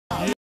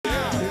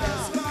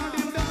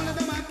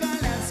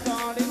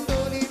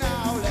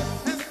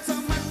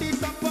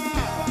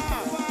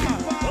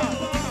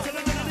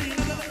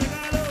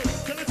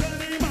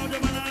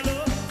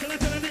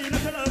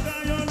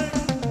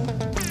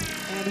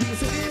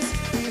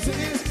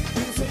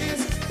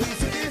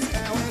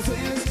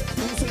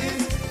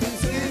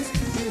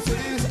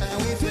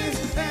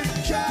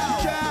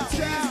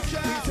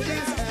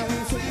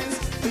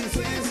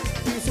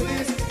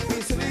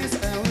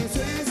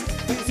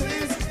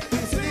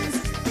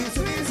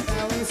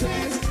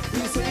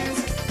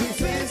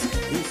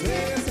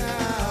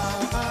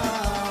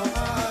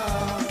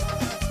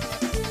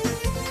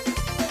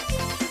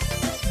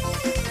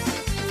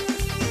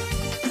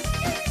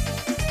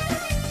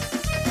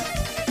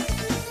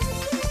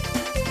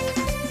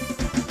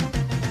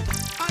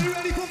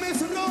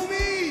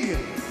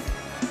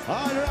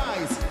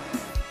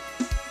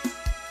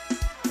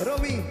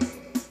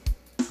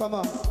Kom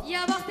maar.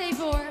 Ja, wacht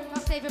even hoor.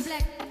 Wacht even,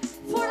 plek.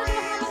 Voordat we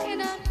gaan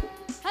beginnen.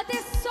 Het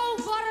is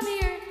zo warm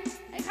hier.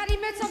 Ik ga die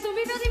muts afdoen.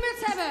 Wie wil die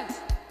muts hebben?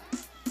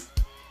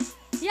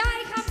 Ja,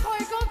 ik ga hem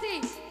gooien. Komt-ie.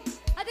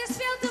 Het is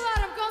veel te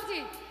warm.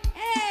 Komt-ie.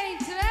 1,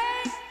 2.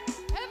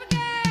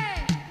 Huppakee.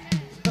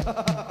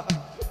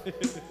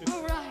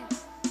 Alright.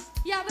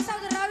 Ja, we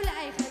zouden ruilen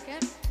eigenlijk, hè.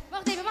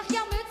 Wacht even, mag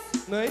jouw muts?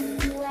 Nee,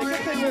 ik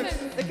heb geen muts.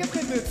 Ik heb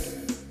geen muts.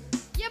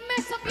 Je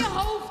muts op je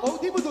hoofd.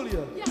 Oh, die bedoel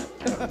je? Ja.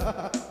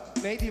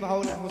 Nee, die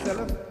houden ik voor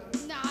mezelf.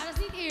 Nou, dat is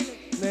niet eerlijk.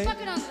 Nee. Pak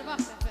een andere, wacht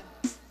even.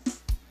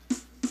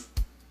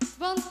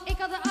 Want ik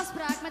had een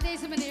afspraak met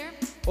deze meneer.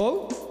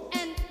 Oh?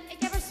 En ik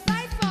heb er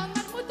spijt van,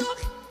 maar het moet toch.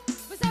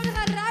 We zouden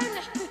gaan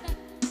ruilen.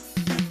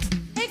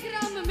 Ik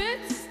ruil mijn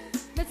muts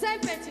met zijn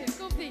petje.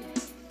 Komt-ie.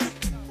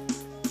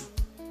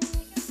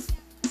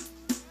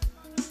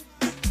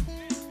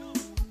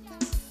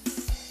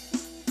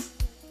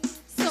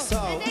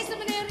 Zo, en deze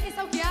meneer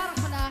is ook jarig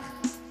vandaag.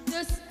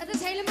 Dus het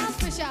is helemaal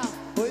speciaal.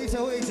 Hoe is ze,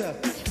 hoe is ze?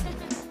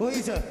 Hoe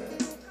is ze?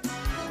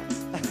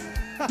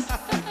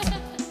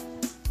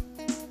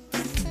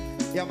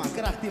 Ja man,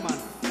 kracht die man.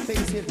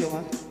 Gefeliciteerd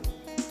jongen.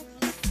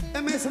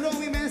 En mensen,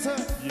 Romy mensen.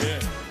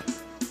 Yeah.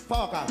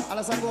 Pauka,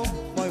 alles aan kom.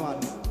 Mooi man.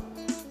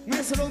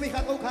 Miss Romy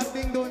gaat ook haar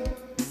ding doen.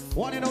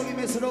 One and only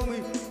Miss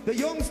Romy. De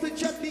jongste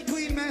chutney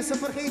queen mensen,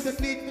 vergeet het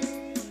niet.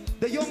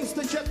 De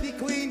jongste chutney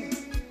queen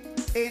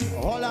in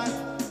Holland.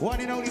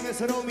 One and only Miss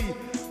Romy.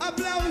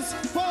 Applaus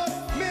voor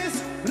Miss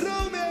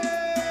Romy.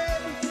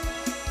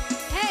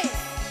 Hey,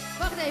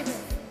 wacht even.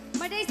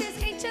 Maar deze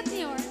is geen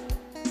chutney hoor.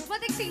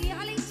 Want ik zing niet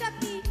alleen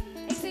chutney.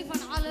 Ik zing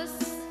van alles.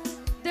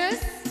 Dus,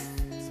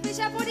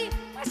 speciaal voor die...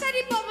 Waar zijn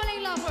die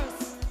bommeling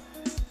lovers?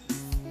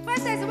 Waar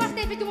zijn ze? Wacht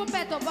even, ik doe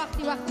mijn pet op.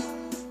 Wacht, wacht.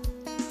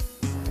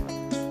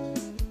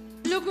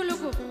 Loekoe,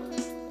 loekoe.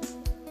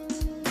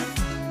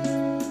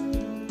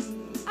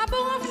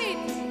 Abong of niet?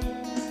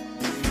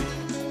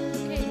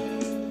 Oké.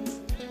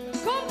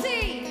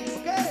 Komt-ie!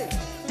 Oké.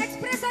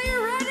 Xprezz, are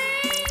you ready?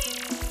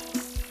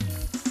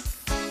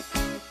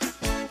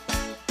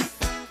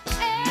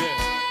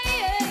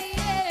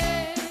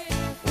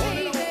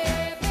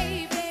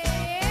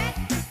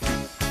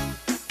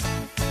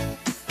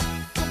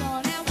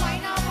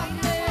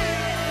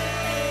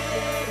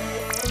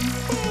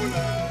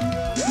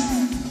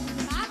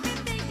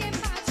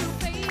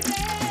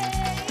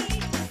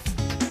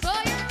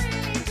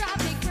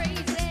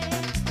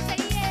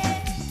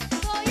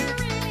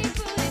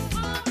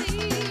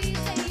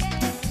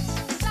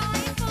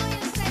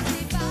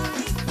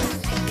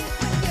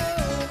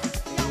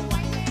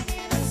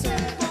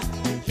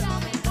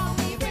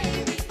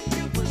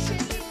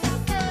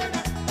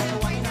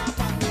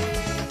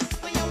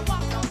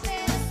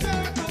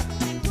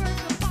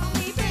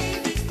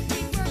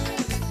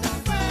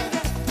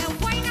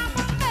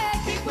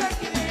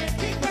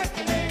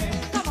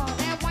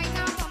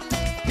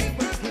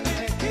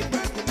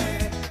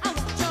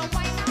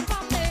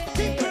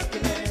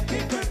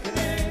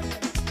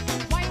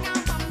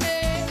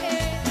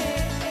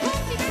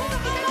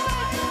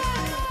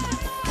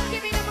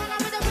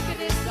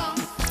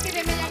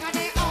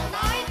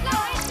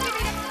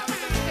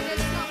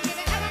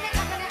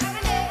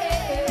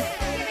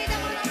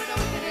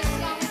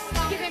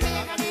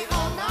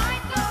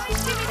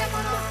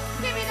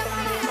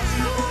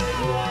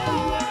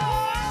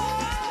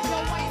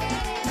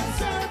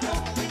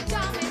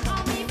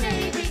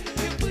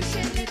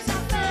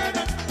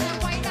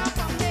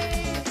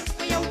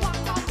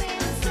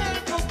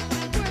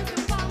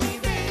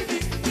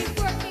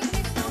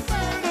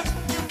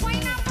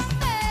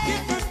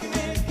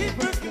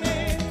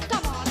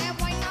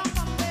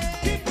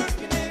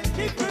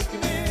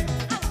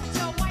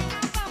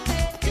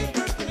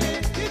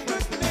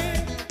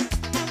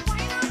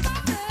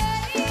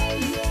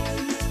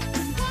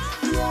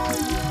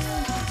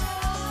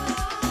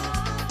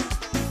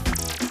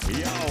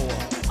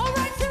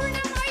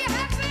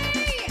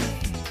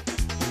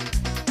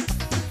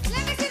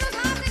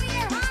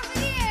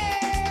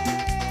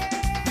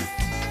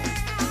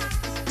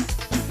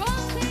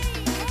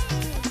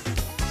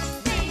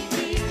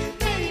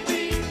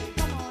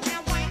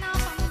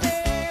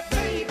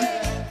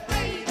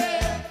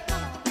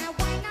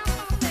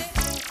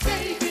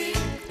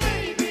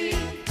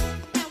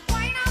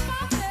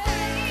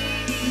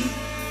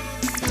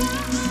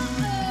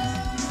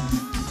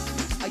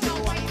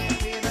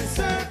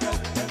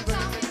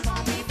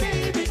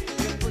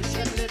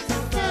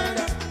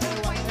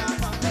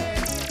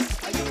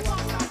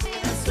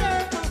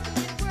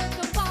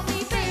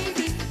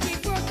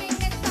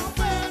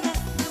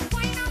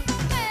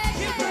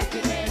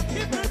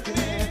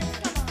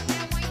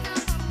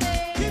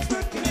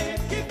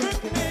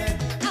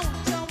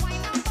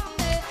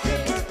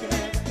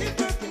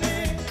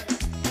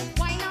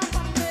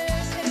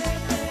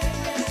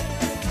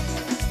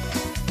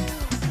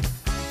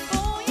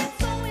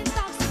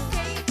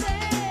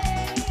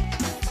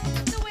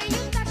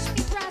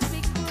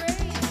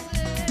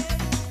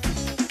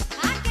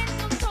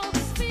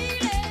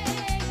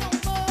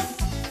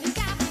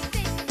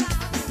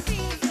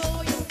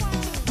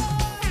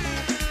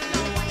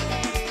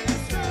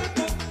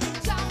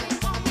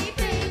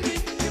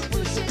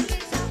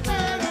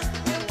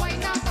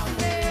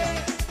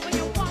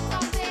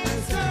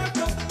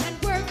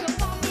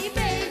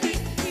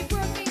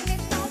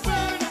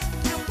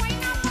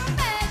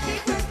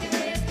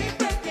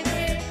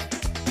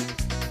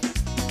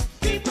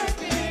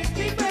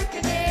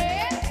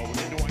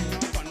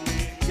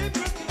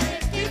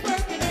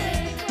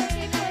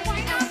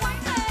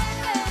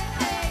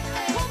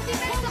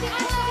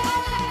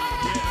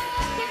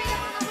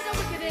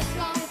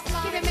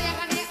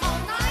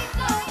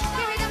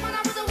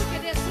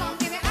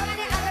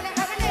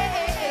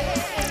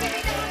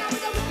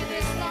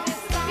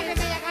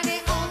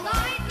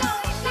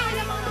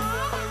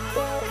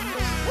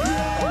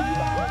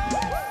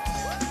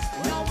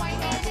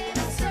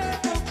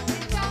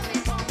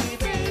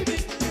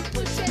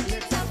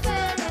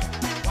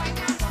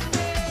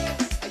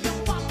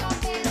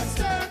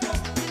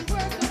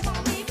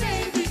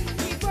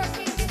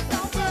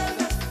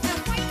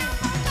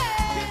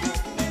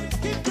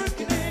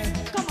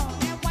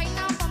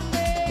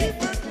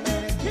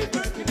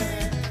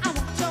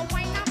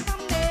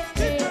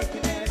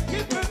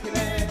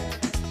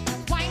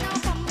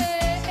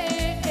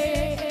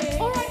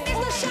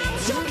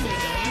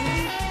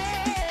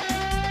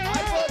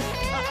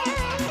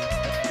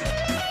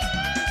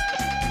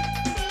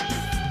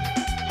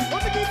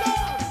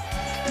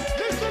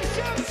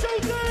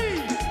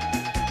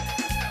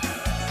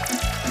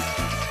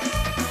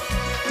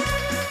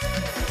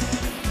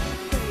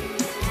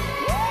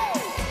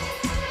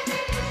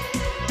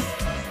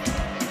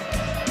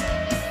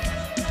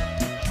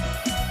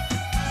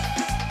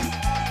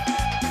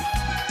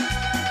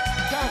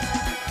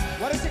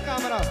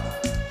 Para.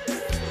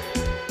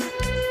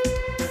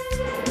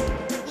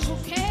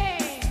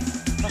 Okay.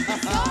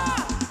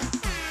 Stop.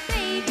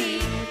 Baby,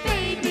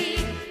 baby,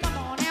 come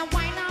on and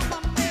wind up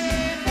on me.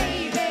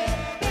 Baby,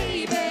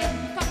 baby,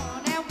 come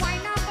on and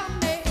wind up on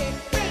me.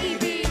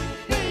 Baby,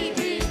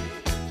 baby,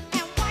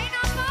 and wind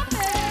up on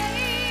me.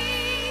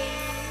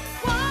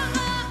 Whoa.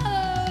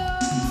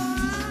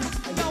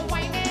 You're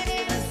winding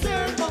in a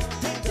circle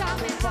and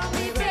jumping for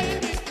me,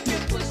 baby.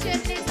 You're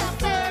pushing me some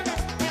further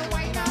and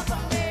wind up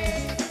on me.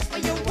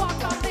 You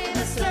walk up in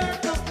a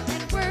circle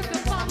and work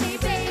upon me,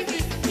 baby.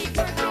 Keep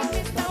working,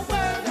 Mr.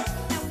 Worker,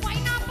 and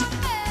wind up on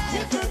me.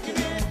 Keep working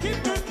it, keep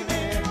working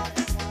it.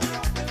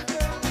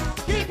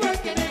 Keep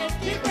working it,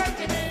 keep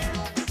working it.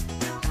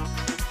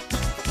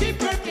 Keep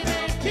working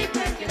it, keep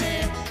working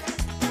it.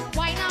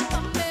 Wind up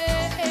on me.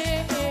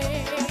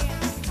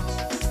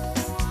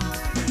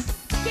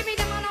 Give me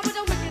the man with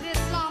the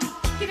wickedest slum.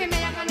 Give me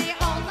agony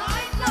all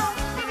night long.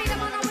 Give me the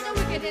man with the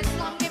wickedest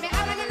slum. Give me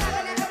agony,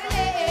 agony,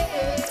 agony.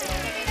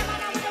 Give me the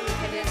man with the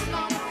wickedest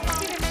slum.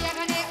 Give me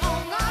agony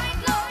all night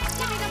long.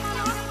 Give me the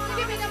man,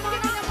 give me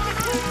the man,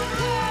 give me the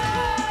man.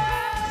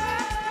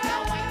 Now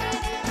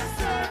winding in a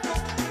circle,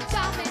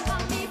 jumping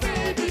on me,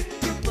 baby.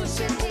 You're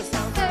pushing me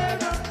some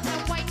further,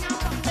 and wind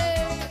up on me.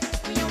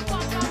 You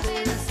walk up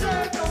in a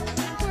circle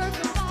and work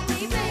upon me,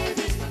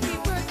 baby.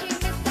 Keep working,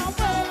 Mr.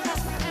 Worker,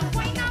 and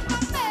wind up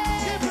on me.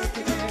 Keep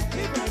working it,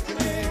 keep working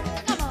it.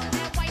 Come on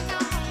and wind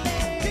up on me.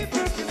 Keep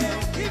working it,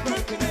 keep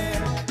working it.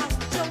 I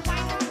want you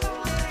wind up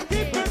on me.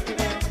 Keep working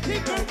it,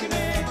 keep working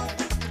it.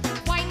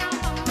 Wind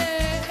up on me.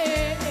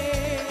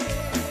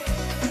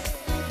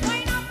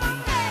 Wind up on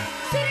me.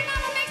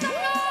 Suriname, make some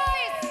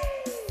noise.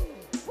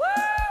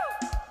 Woo!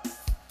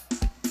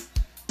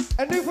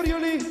 En nu voor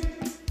jullie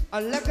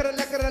een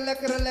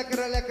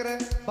lekkere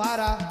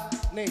bara.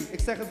 Nee, ik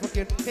zeg het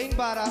verkeerd. Geen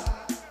bara,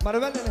 maar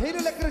wel een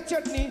hele lekkere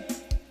chutney.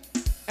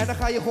 En dan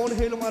ga je gewoon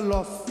helemaal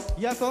los.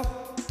 Ja toch?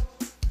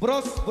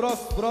 Bros, bros,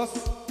 bros.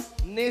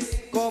 Nis,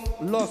 kom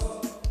los.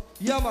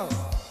 Ja man.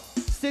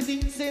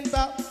 City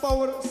Sinta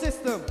Power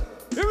System.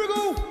 Here we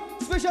go.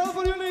 Speciaal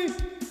voor jullie.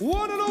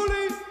 One and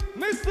only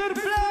Mr.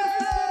 Black.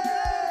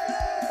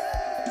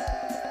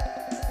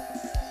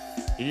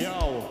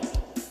 Yo.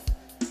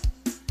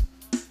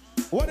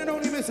 One and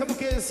only Mr.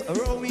 Boekis,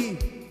 Romy.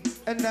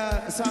 En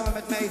samen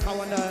met mij gaan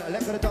we een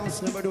lekkere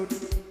dansnummer doen.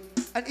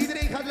 En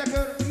iedereen gaat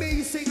lekker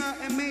meezingen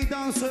en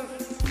meedansen.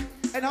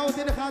 En hou het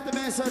in de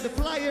gaten mensen, de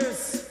flyers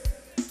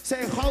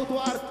zijn goud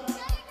waard.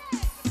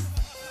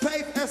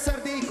 5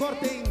 SRD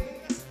korting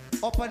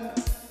op een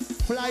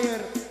flyer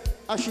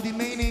als je die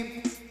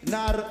meeneemt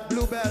naar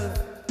Bluebell.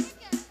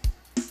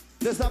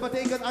 Dus dat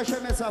betekent als je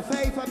met z'n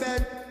 5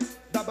 bent,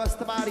 dan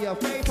bespaar je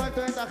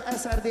 25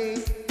 SRD.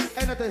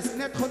 En het is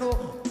net genoeg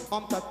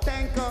om te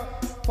tanken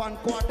van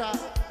Quata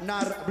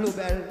naar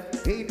Bluebell.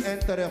 Heen en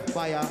terug,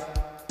 Baya.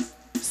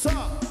 Zo.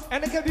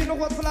 En ik heb hier nog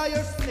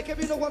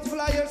wat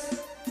flyers.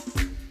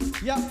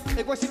 Ja,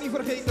 ik was je niet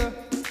vergeten.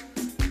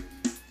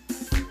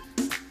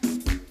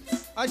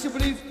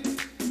 Alsjeblieft.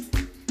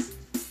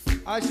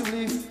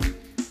 Alsjeblieft.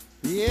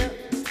 Yeah.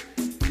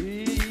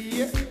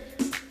 Yeah.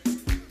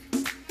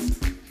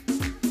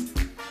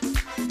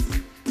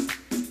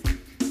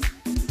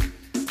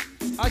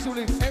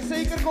 Alsjeblieft. En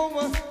zeker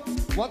komen.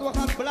 Want we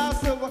gaan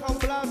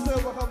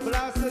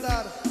blazen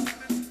daar.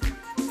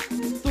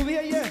 Toen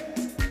weer je.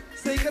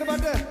 Zeker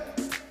wachten.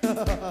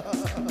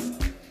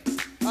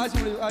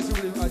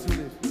 Alsjeblieft.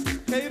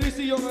 Geen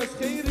ruzie jongens,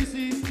 geen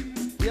ruzie.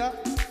 Ja.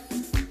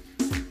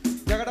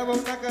 Jangan mau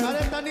nakal.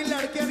 Ada tani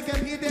lड़के के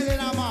भी दे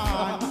देना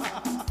man.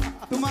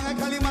 तुम्हारे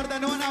खाली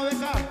मर्दानों ना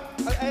होगा.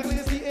 Eigenlijk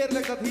is niet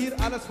eerlijk dat hier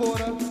alles voor.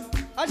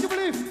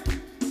 Alsjeblieft.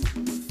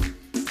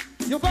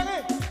 Je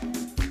vangen.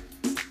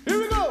 Here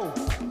we go.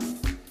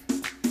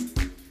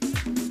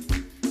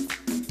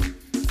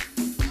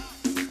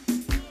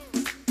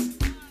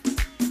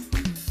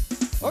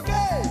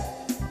 Okay.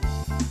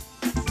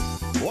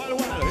 Well,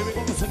 here we go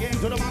once again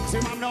to the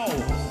maximum now.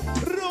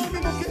 Romy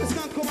Bookis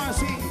can't come and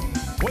sing.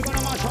 We're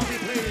gonna mash up the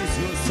place,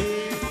 you see.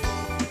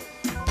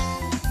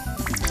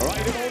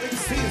 Right about it,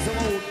 steals the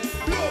mood.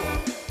 Blow.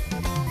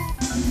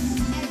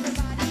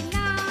 Everybody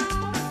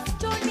now,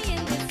 join me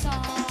in this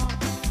song.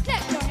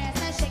 Clap your hands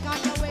and shake on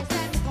your waist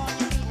and we're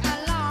gonna be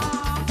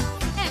along.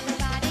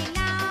 Everybody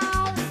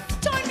now,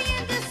 join me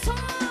in this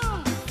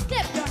song.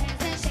 Clap your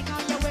hands and shake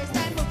on your waist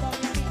and we're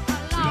gonna be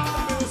Love the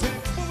along. music.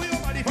 Move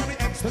your body from the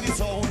X to the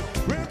zone.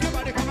 Work your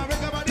body, come and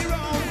work your body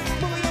round.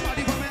 Move your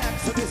body from the X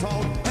to the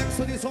zone. X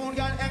to the zone,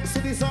 girl, X to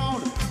the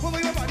zone.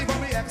 Move your body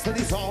from the X to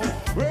the zone.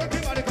 Work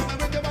your body, come and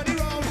work your body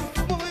round.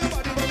 Move your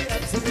body from the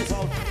X to the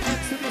zone.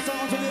 X to the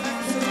zone, to the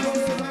X to the zone.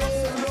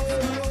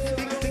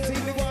 Things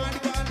in the one,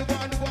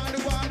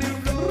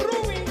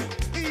 Romy.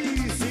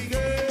 easy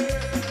girl.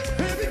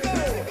 Here we go.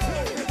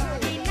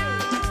 Everybody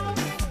now,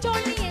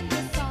 join me in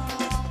this song.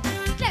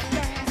 Clap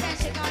your hands and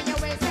shake on your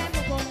waist and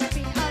we're gonna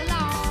be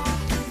along.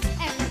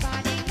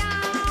 Everybody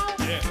now,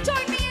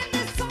 join me in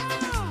this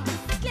song.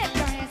 Clap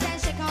your hands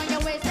and shake on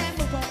your waist and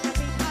we're gonna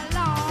be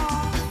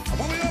along.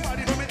 Move your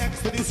body from the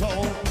X to the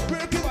zone.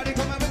 Work your body,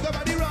 come and work your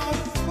body round.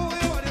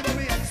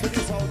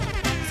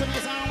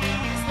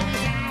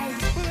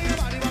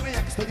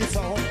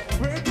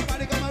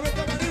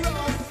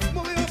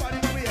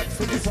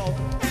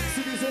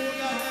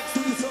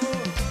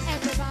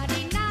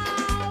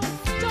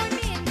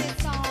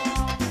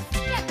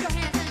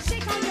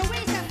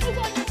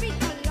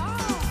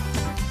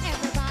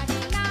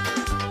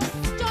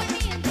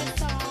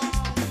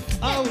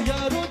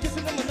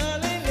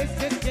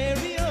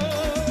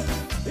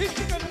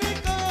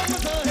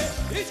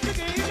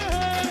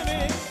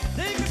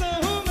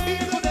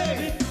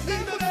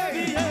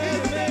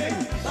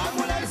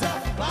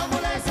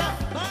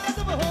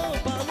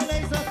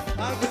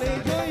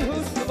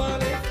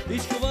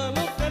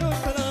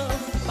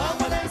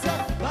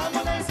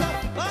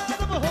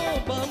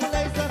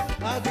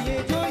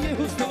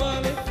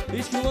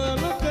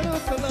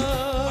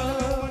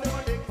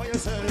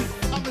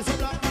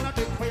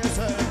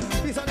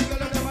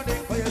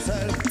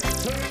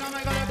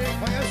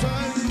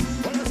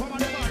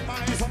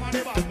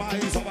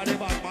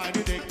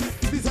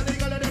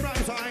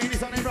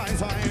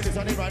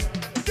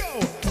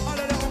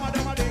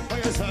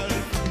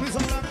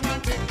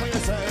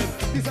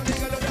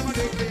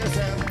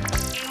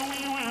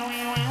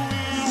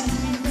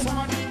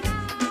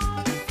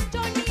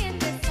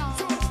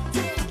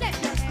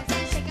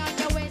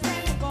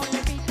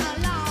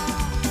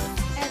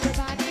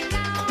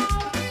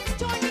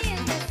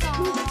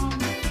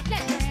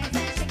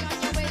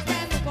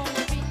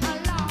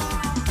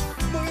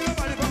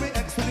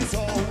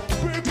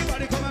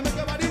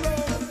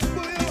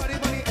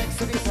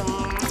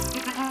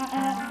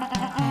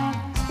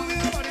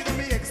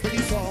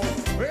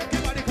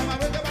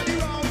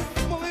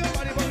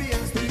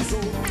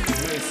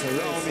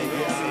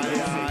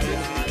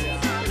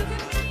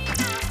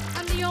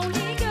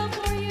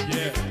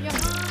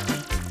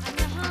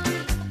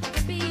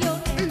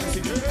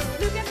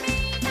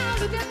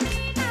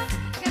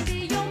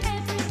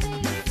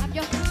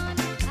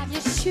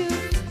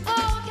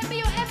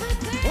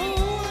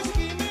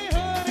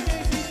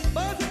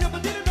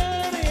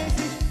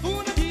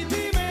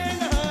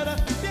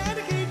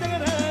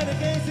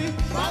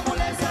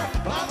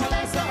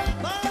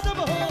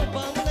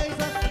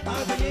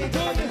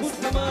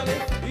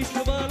 इश्क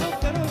वालों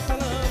करो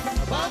सलाम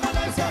बाबुल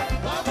ऐसा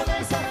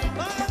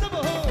बाद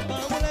हो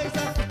बाबुल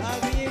ऐसा आ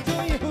गए जो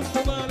ये हुस्न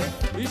वाले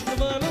इश्क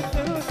वालों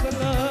करो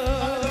सलाम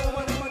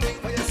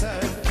For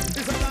yourself,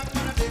 this a black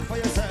man a dig for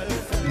yourself.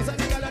 This a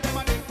nigga that them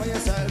a dig for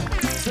yourself.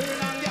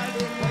 Suriname girl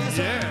dig for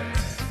yourself.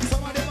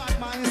 Some of the bad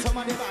mind, some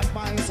of the bad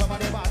mind, some of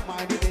the bad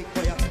mind they dig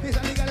for you. This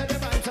a nigga that the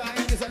bright side,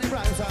 this a the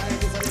bright side,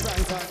 this a the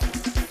bright side.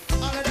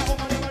 All of the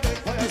woman them a dig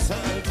for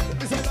yourself.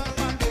 This a black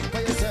man dig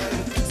for yourself.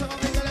 Some of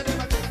the girl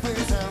them a dig for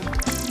yourself.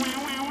 Wow,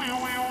 wow, wow,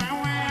 wow, wow,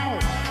 wow.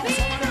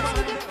 Some of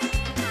the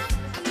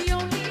I'm the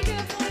only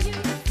girl for you.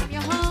 I'm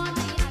your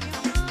honey,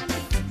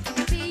 I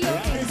can be your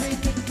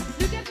everything.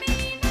 Look at me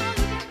now,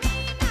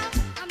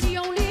 I'm the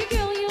only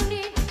girl you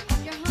need.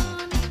 I'm your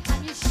honey,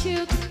 I'm your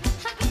sugar,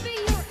 I can be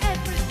your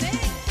everything.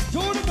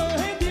 जोड़ता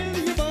है दिल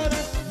ये बारा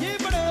ये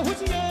बड़ा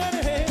होशियार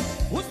है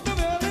हुस्न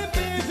वाले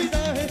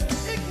बेफिदा है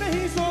एक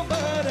नहीं सौ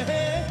बार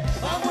है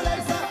बाबुल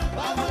ऐसा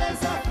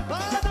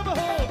बाद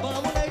हो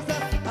बाबुल ऐसा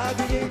आ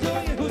गए जो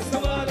ये हुस्न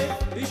वाले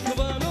इश्क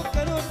वालों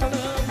करो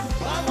सलाम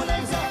बाबुल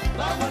ऐसा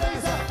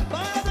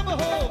बाद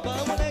हो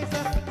बाबुल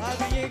ऐसा आ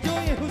गए जो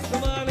ये हुस्न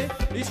वाले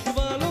इश्क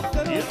वालों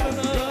करो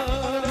सलाम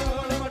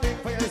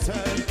for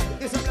yourself.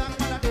 This a black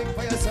man a dig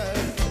for yourself.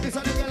 This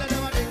a the girl that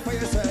them a dig for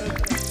yourself.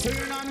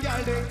 Suriname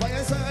girl dig for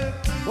yourself.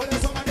 Well,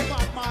 some of the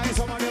bad mind,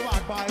 some of the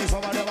bad mind,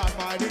 some of the bad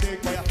mind they dig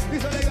for you.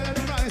 This a the girl that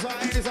the bright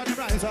side, this a the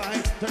bright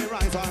side, to the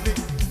right side.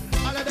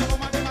 All of the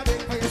woman them a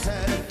dig for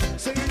yourself.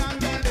 Suriname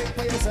girl dig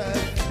for yourself.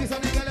 This a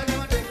the girl that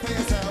them a dig for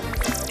yourself.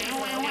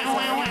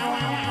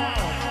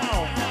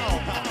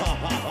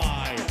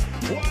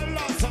 Well,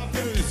 lots of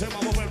things, some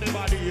of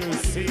everybody you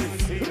see.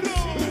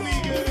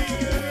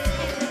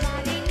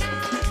 Everybody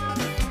now,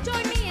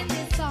 join me in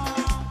this song.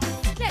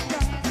 Clap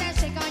your hands and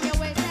shake on your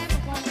waist and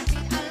move on your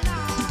feet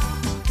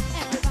along.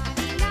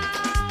 Everybody now,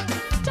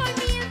 join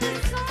me in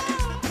this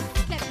song.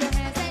 Clap your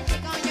hands and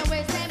shake on your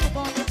waist and move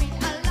on your feet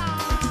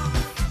along.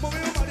 Move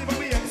your body from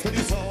the X to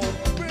the sound.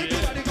 Bring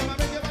your body, come and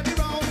bring your body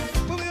round.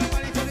 Move your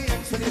body from the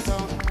X to the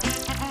sound.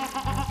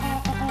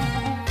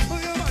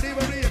 Move your body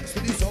from the X to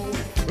the sound.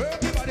 Bring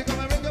your body, come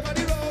and bring your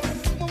body round.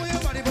 Move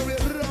your body from the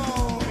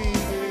round.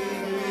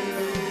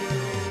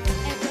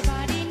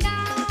 Everybody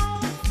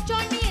now,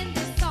 join me in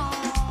this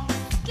song.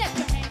 Clap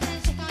your hands and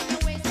shake on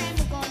your waist and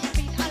move on your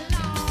feet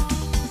along.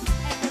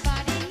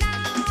 Everybody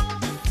now,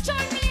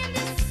 join me in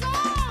this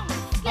song.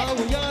 आओ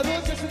यारों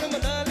जश्न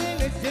मना ले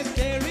let's just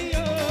carry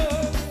on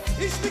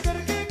इश्क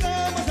करके का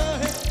मजा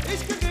है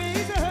इश्क के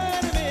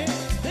इजहार में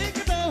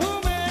देखता हूँ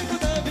मैं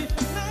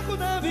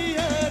खुदा भी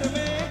यार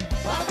में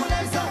बाबुल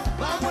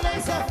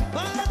ऐसा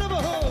बाद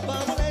हो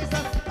बाबुल ऐसा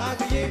आ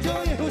गए जो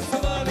ये हुस्न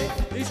वाले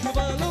इश्क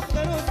वालों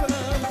करो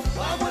सलाम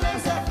बाबुल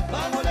ऐसा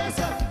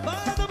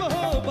बाद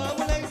हो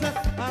बाबुल ऐसा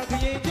आ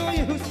गए जो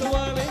ये हुस्न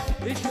वाले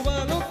इश्क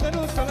वालों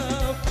करो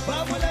सलाम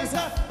बाबुल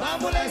ऐसा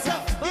बाद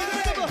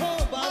हो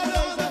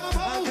बाबुल ऐसा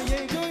आ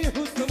गए जो ये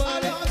हुस्न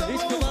वाले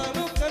इश्क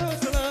वालों करो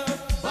सलाम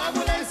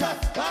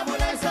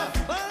बाबुल ऐसा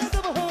बाद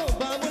हो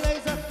बाबुल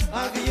ऐसा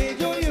आ गए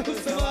जो ये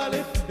हुस्न वाले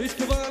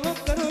इश्क वालों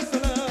करो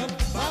सलाम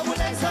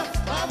बाबुल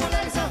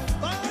ऐसा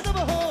बाद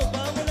हो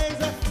बाबुल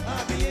ऐसा आ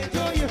गए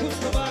जो ये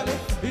हुस्न वाले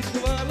इश्क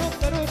वालों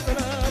करो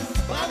सलाम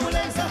बाबुल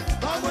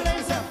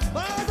ऐसा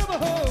बाद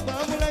हो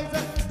बाबुल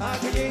ऐसा आ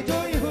गए जो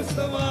ये हुस्न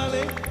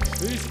वाले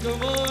इश्क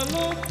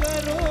वालों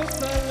करो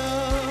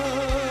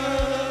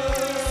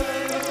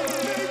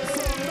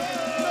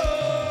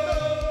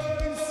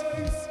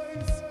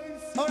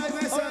Alright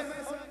mensen,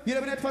 jullie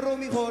hebben net van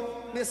Romy gehoord.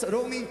 Miss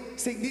Romy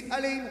zingt niet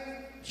alleen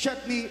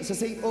chutney, ze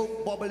zingt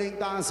ook bobbeling,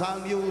 dancehall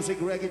music,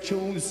 reggae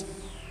tunes.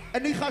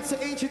 En nu gaat ze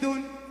eentje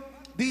doen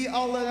die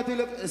al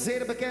natuurlijk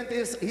zeer bekend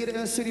is hier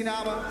in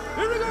Suriname.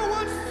 Here we go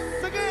once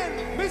again,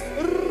 Miss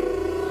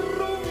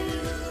Romy.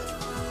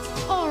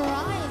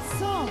 Alright,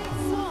 so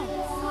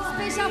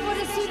speciaal voor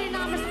de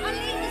Surinamers,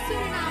 alleen de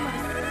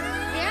Surinamers.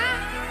 Ja?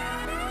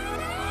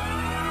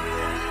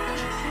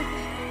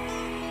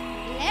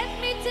 Let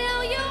me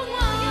tell you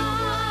why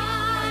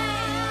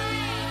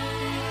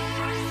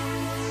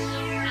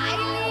I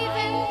live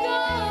and go.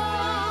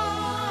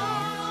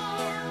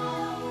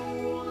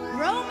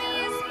 Romy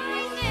is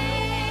my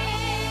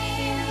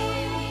name,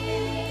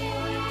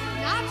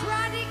 not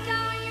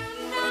radical, you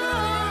know.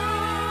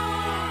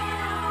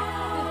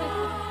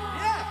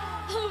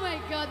 Oh my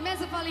God,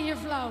 mensen vallen hier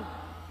flauw.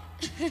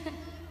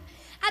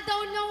 I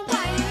don't know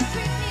why you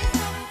treat me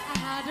so. I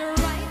had a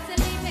right to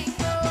leave and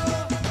go.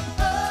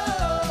 Oh,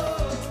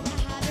 I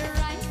had a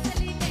right to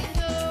leave and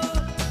go.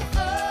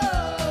 Oh,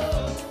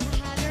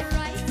 I had a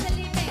right to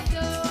leave and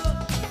go.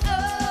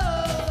 Oh,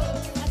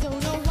 I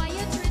don't know why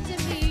you're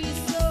treating me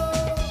so.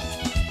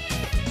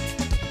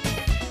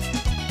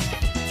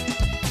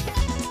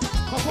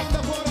 Van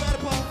de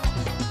voorwerpen.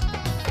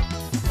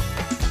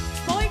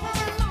 Boy, for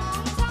a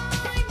long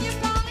time you're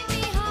calling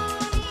me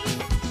honey,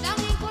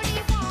 longing for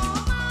the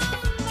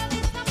woman, but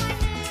it's not my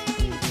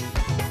name.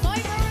 Boy,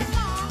 for a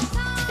long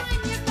time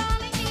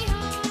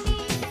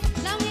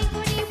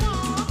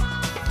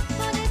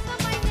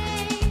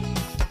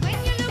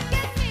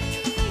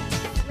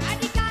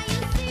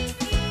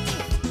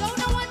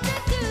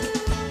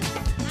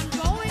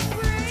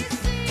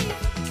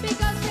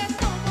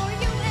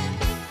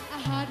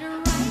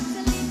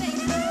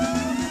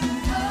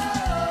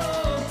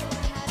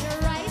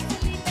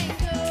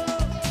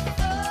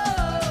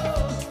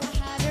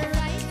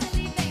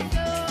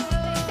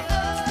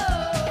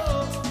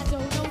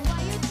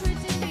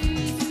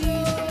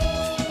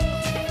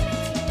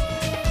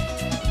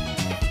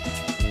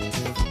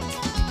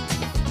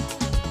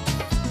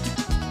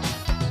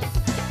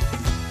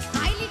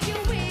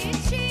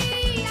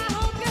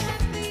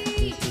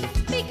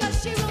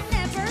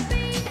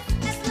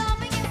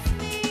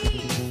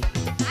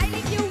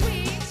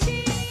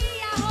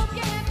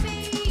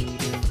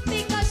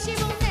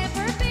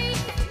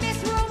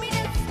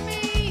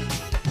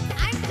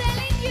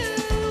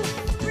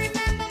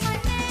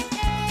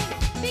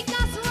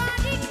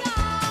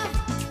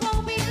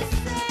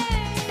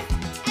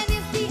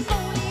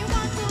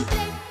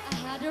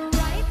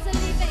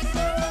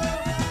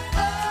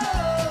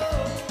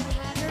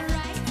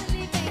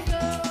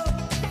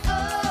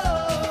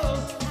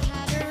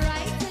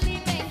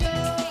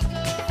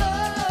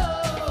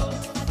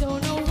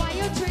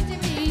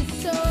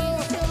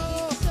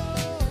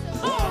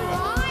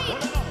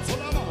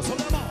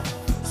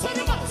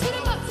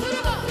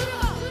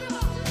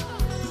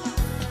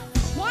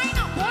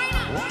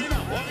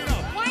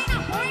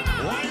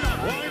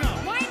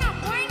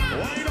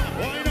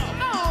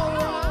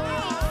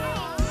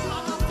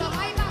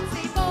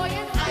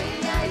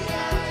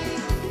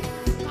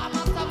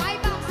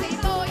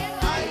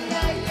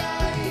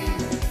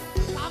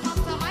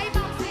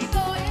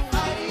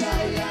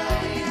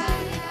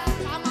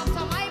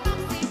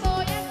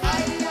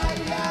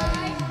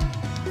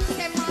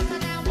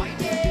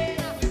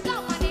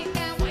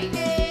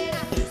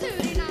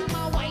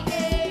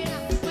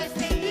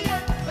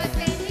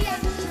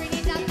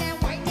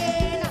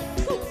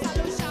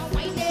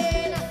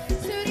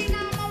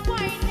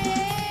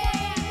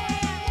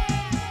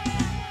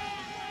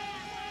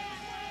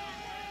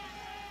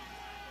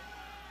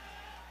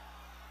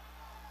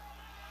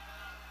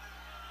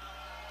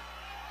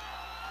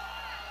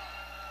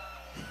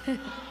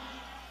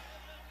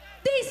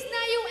This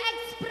naar you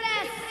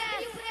Xprezz.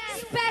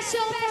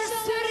 Special for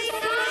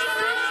Suriname.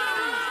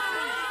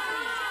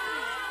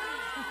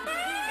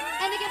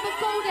 En ik heb een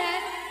code, hè.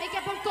 Ik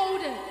heb een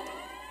code.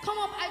 Kom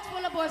op, uit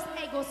volle borst.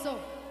 Hey, go zo.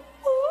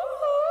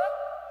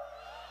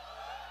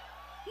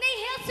 Nee,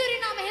 heel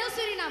Suriname, heel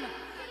Suriname.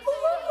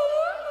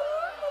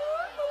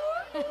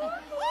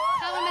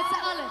 Gaan we met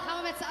z'n allen, gaan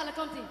we met z'n allen.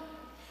 Komt-ie.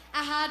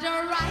 I had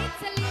a right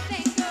to leave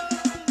and go.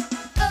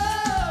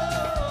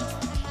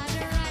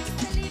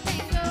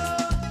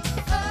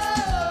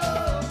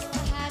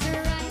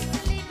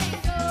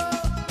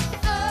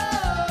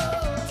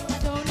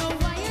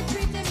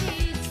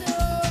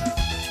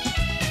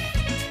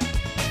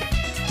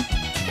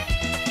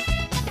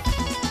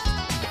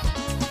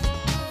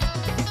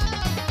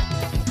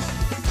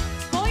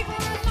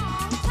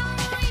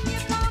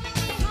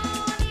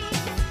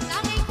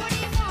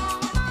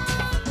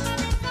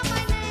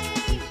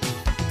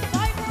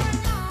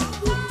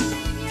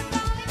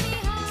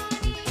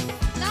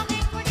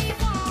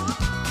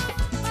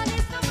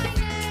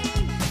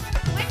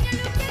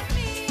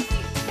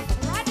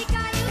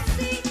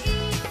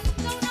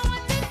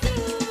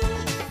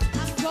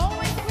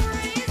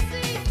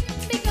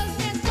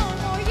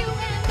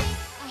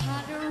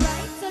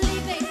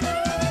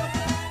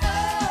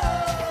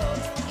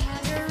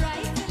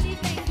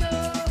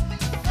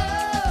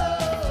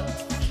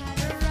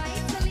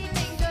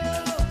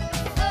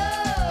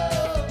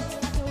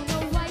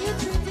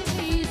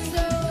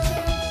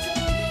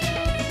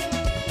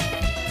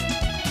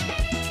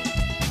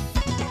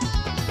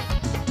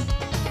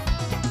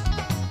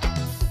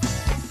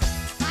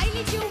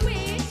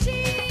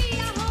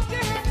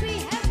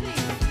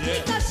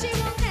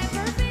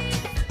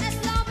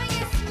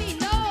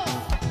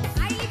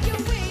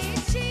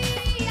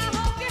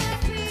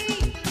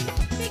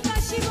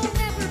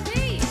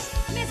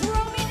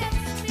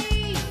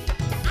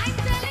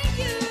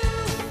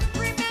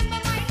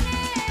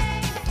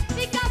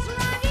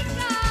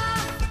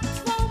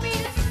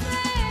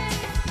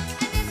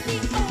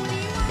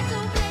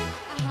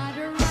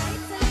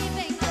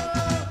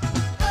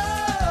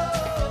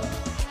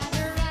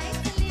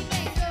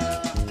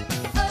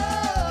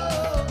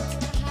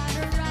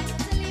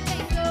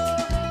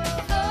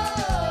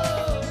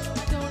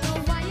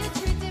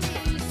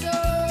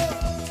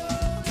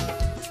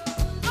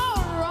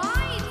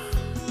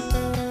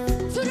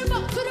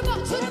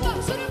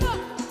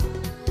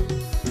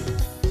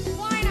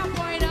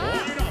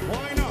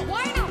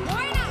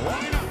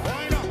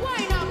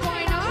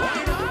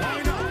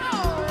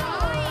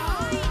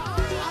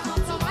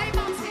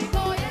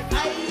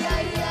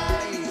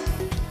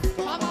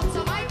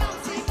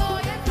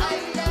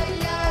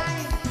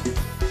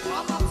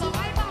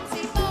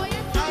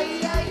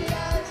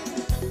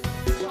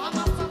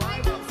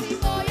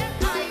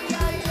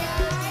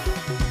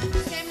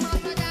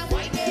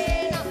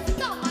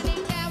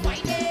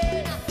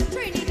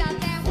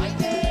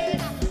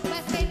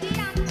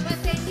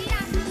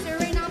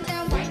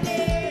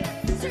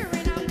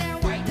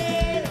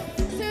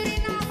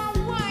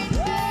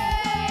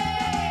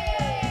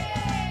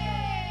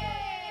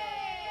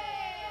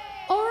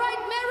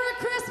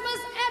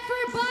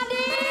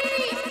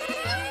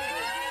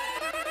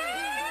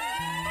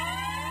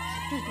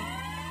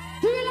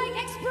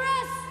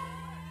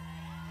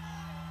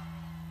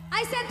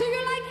 I said, do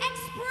you like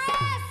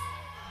Xprezz?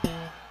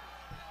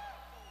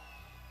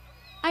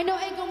 I know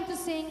I'm going to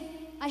sing,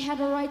 I had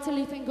a right to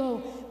leave and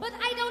go. But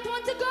I don't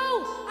want to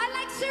go. I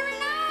like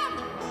Suriname.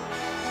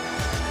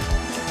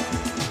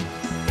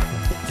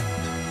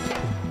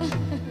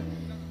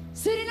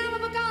 Suriname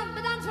bekend,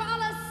 bedankt voor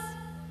alles.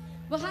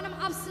 We gaan hem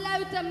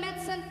afsluiten met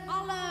z'n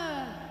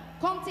allen.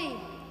 Komt-ie.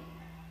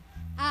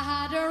 I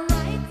had a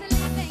right to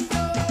leave and go.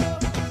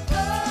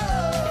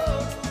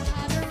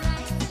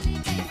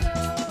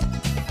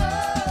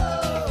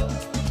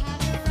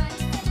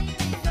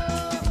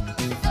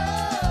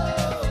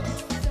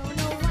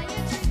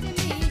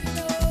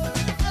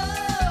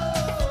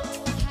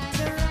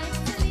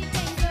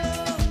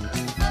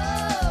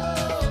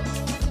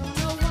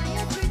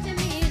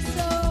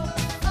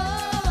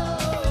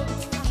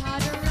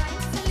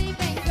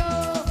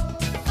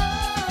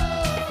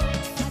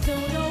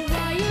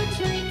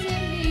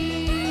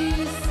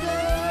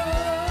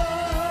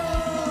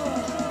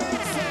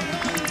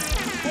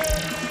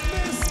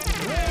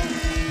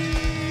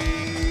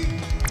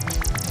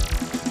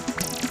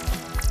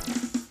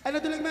 En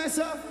natuurlijk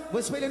mensen,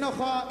 we spelen nog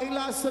één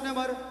laatste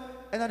nummer.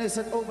 En dan is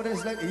het over.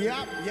 Ja.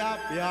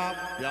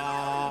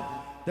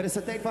 Er is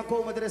een tijd van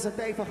komen, er is een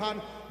tijd van gaan.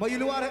 Maar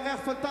jullie waren echt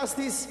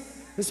fantastisch.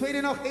 We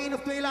spelen nog één of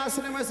twee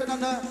laatste nummers en dan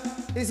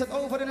is het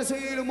over. En dan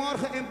zien jullie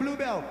morgen in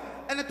Bluebell.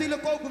 En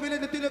natuurlijk ook, we willen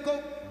natuurlijk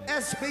ook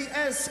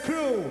SBS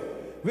Crew.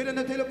 We willen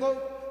natuurlijk ook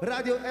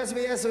Radio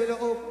SBS, we willen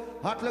ook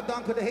hartelijk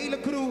danken. De hele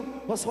crew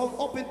was gewoon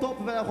op en top.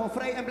 We waren gewoon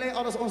vrij en blij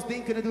alles ons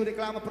ding kunnen doen,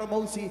 reclame,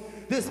 promotie.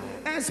 Dus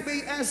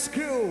SBS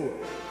Crew,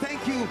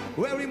 thank you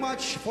very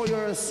much for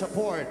your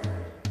support.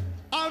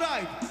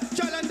 Alright,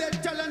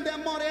 chalande,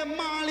 more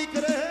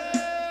malikere.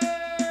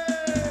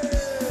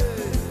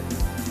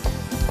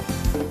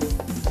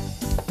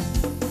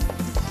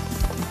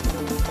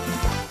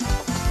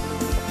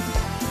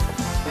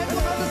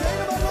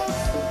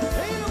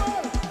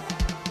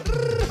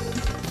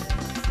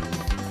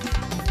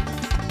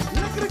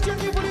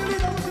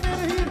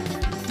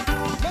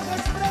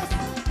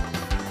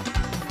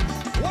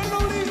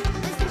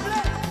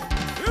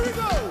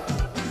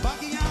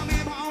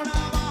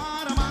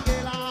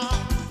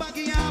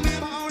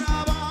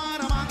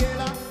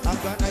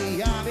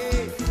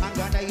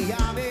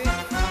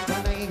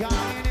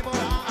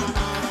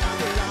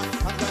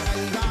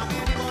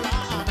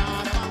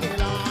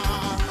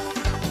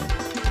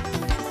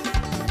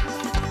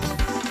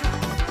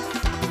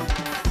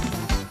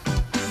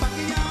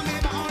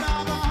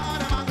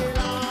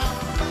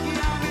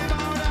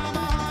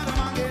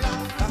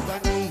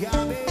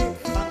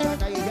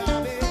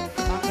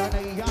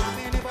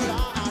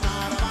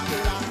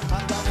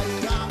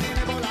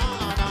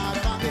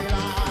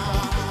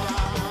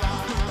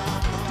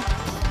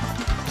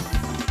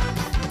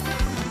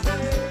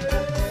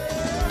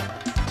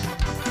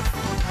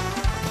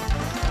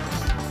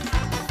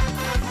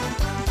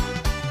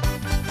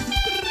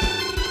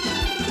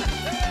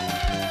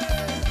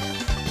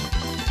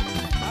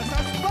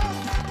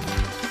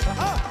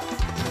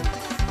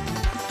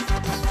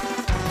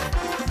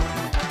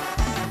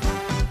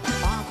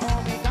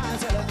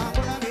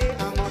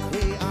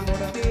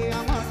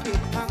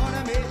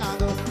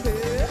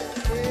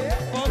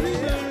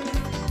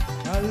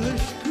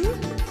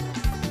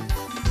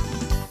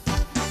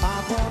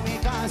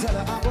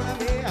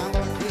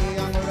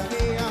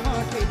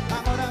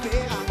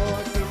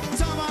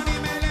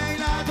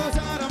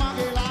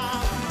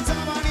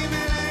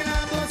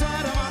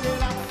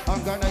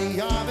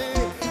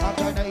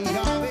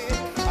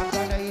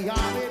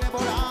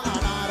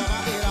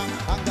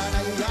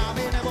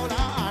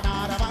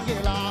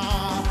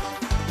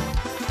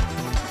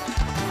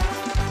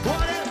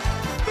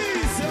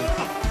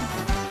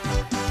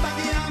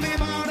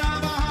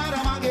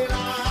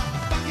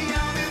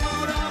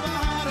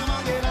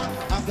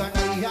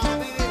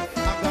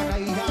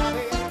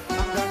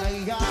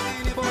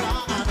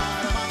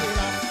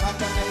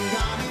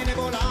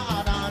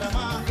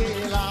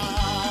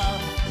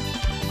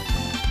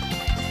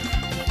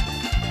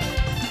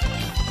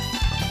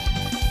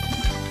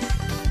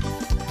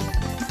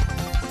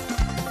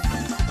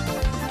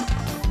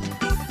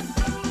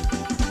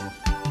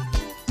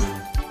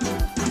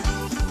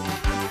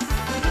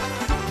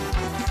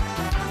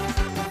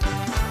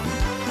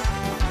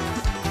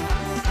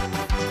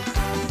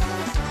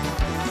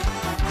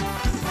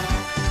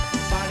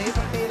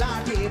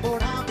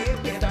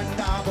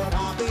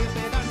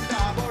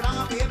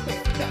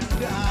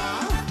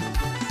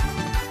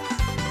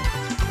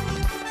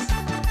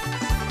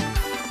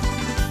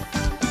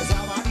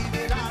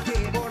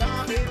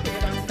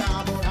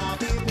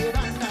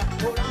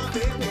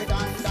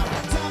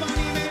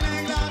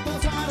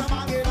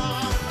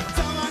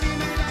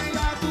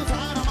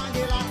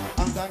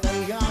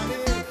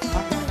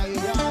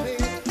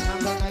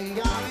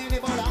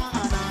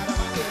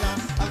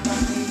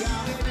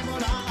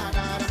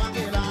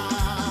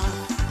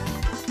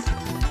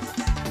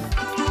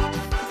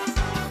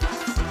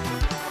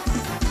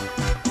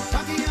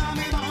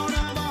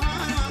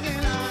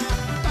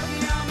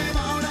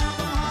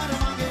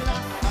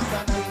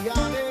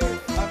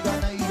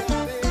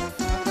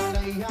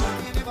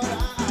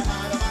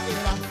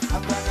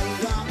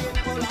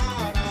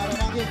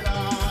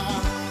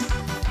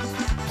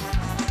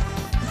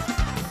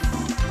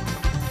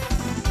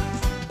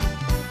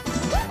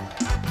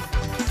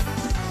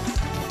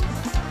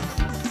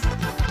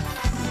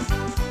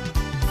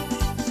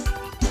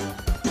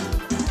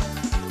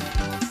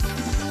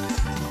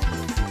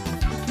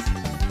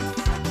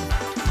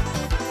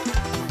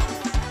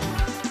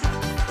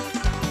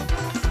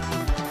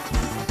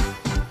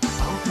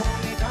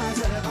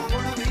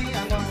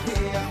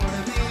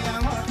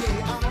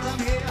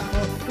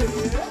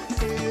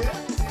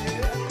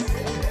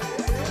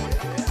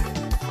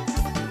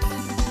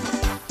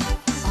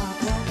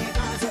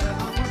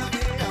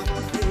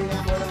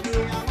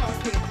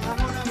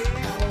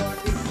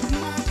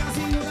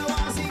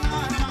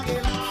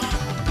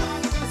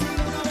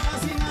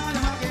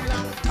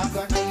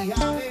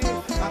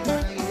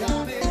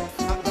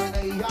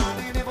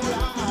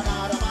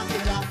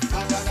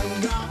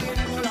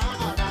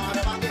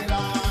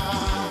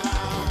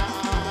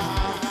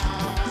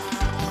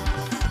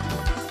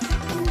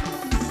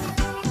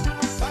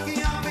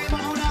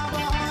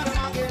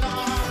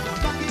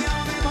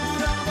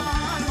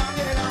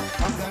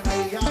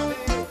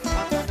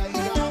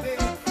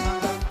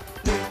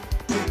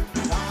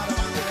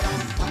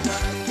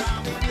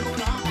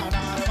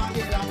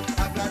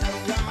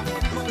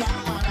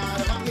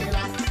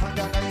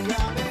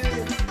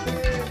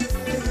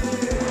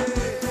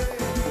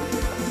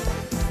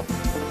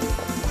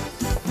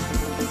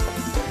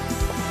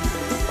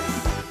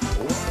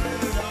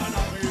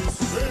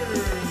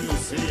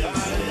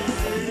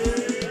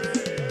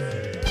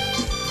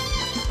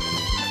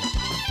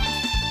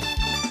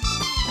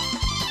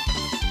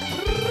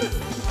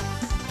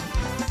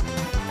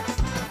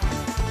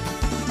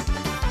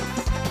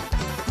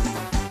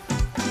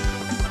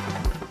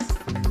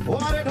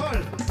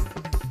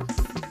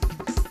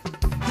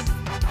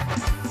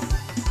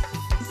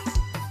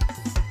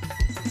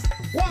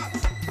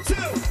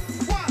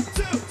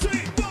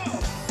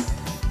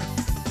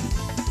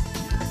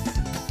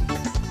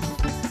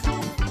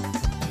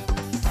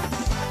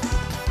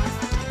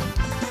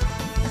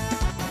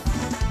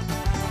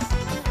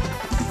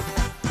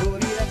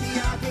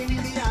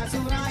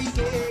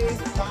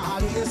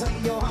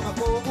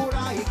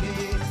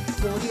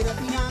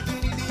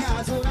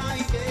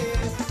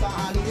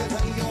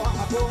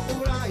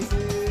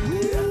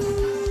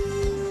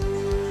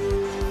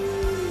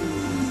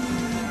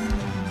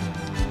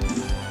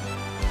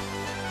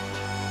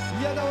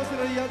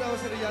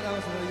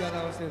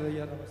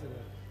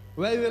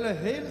 Wij willen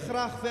heel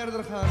graag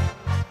verder gaan.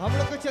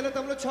 Hamelijk chillen,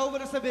 hamelijk chow,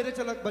 we zijn weer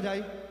chillen,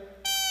 bajai.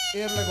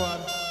 Eerlijk waar.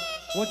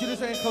 Want jullie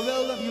zijn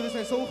geweldig, jullie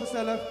zijn zo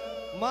gezellig.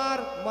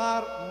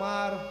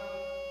 Maar.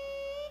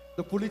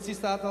 De politie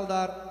staat al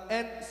daar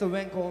en ze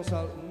wenken ons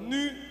al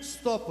nu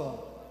stoppen.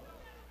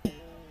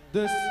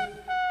 Dus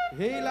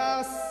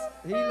helaas.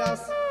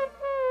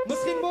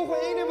 Misschien mogen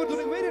we één nummer doen,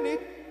 ik weet het niet.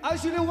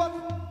 Als jullie wat...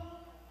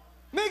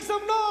 Make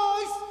some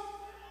noise!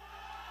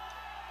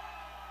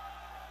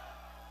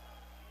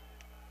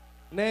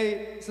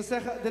 Nee, ze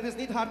zeggen, dit is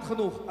niet hard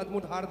genoeg. Het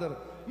moet harder.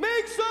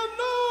 Make some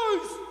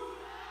noise!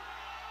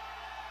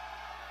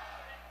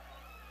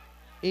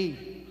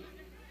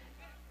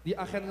 Die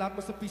agent laat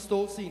me zijn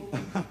pistool zien.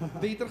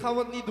 Beter gaan we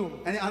het niet doen.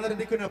 En die anderen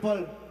die kunnen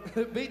Paul.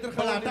 Beter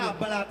gaan we het niet doen.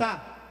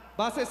 Balata.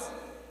 Basis.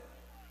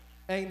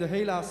 Einde,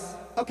 helaas.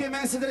 Oké,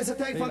 mensen, er is een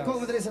tijd van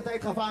komen, er is een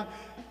tijd van.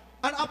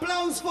 Een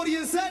applaus voor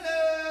jezelf.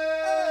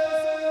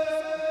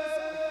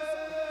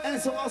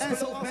 En zoals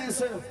beloofd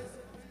mensen.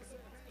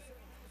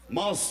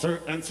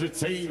 Master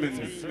Entertainment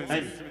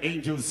and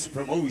Angels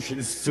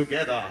Promotions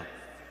together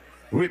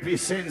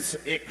represents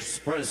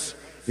Xprezz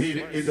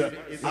here in the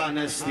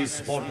Honesty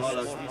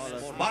Spotlight.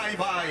 Bye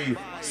bye,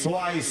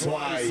 swai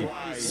swai.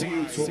 See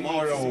you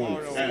tomorrow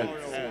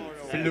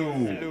at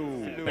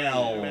Blue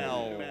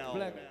Bell.